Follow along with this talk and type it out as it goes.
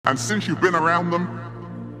And since you've been around them,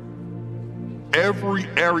 every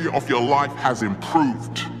area of your life has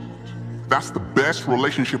improved. That's the best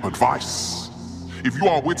relationship advice. If you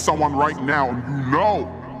are with someone right now and you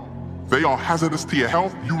know they are hazardous to your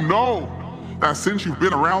health, you know that since you've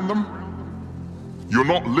been around them, you're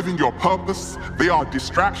not living your purpose, they are a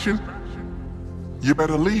distraction, you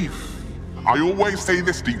better leave. I always say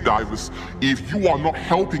this, deep divers, if you are not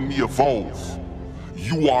helping me evolve,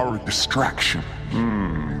 you are a distraction.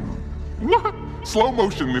 What? Slow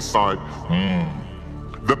motion this side.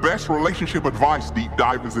 The best relationship advice, deep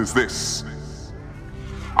divers, is this.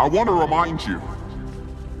 I want to remind you.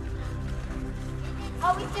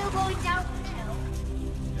 Are we still going down the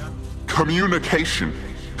hill? Communication.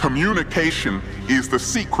 Communication is the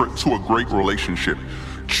secret to a great relationship.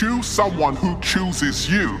 Choose someone who chooses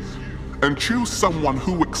you, and choose someone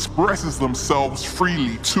who expresses themselves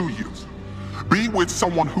freely to you. Be with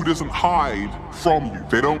someone who doesn't hide from you.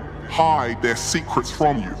 They don't hide their secrets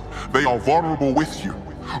from you. They are vulnerable with you.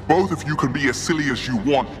 Both of you can be as silly as you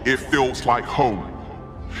want. It feels like home.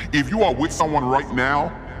 If you are with someone right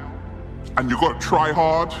now and you gotta try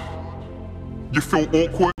hard, you feel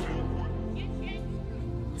awkward,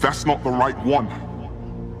 that's not the right one.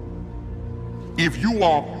 If you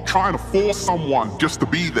are trying to force someone just to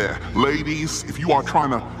be there, ladies, if you are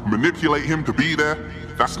trying to manipulate him to be there,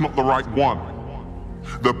 that's not the right one.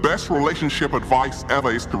 The best relationship advice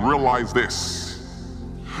ever is to realize this.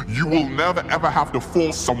 You will never ever have to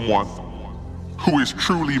force someone who is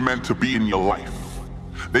truly meant to be in your life.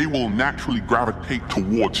 They will naturally gravitate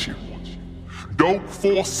towards you. Don't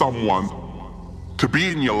force someone to be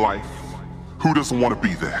in your life who doesn't want to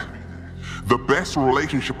be there. The best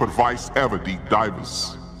relationship advice ever, deep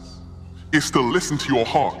divers, is to listen to your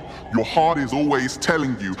heart. Your heart is always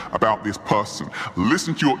telling you about this person.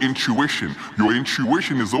 Listen to your intuition. Your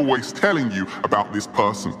intuition is always telling you about this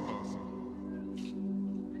person.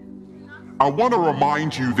 I want to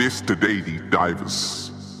remind you this today, deep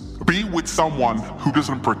divers. Be with someone who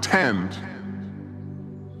doesn't pretend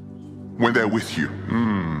when they're with you.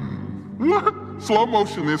 Slow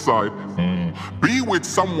motion this side. Be with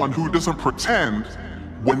someone who doesn't pretend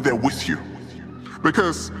when they're with you.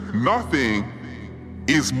 Because nothing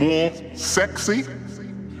is more sexy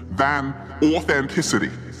than authenticity.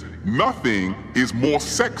 Nothing is more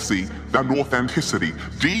sexy than authenticity.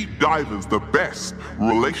 Deep divers, the best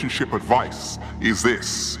relationship advice is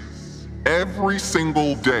this. Every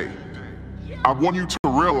single day, I want you to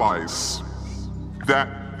realize that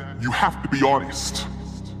you have to be honest.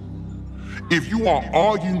 If you are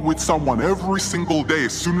arguing with someone every single day,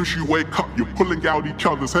 as soon as you wake up, you're pulling out each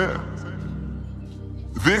other's hair.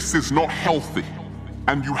 This is not healthy,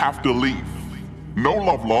 and you have to leave. No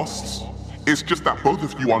love lost, it's just that both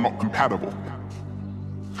of you are not compatible.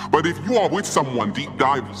 But if you are with someone, deep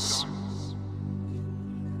divers,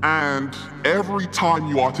 and every time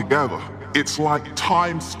you are together, it's like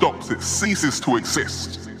time stops, it ceases to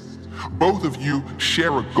exist. Both of you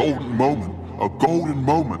share a golden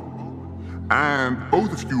moment, and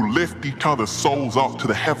both of you lift each other's souls up to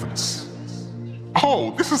the heavens.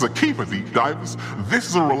 Oh, this is a keeper, deep divers. This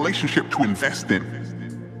is a relationship to invest in.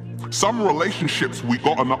 Some relationships we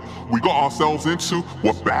got ourselves into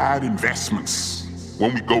were bad investments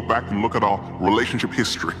when we go back and look at our relationship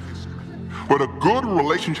history. But a good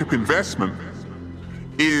relationship investment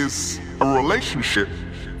is a relationship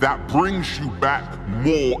that brings you back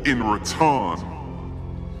more in return.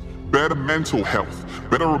 Better mental health,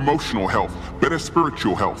 better emotional health, better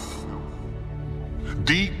spiritual health.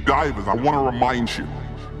 Deep divers, I want to remind you,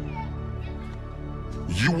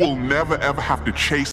 you will never ever have to chase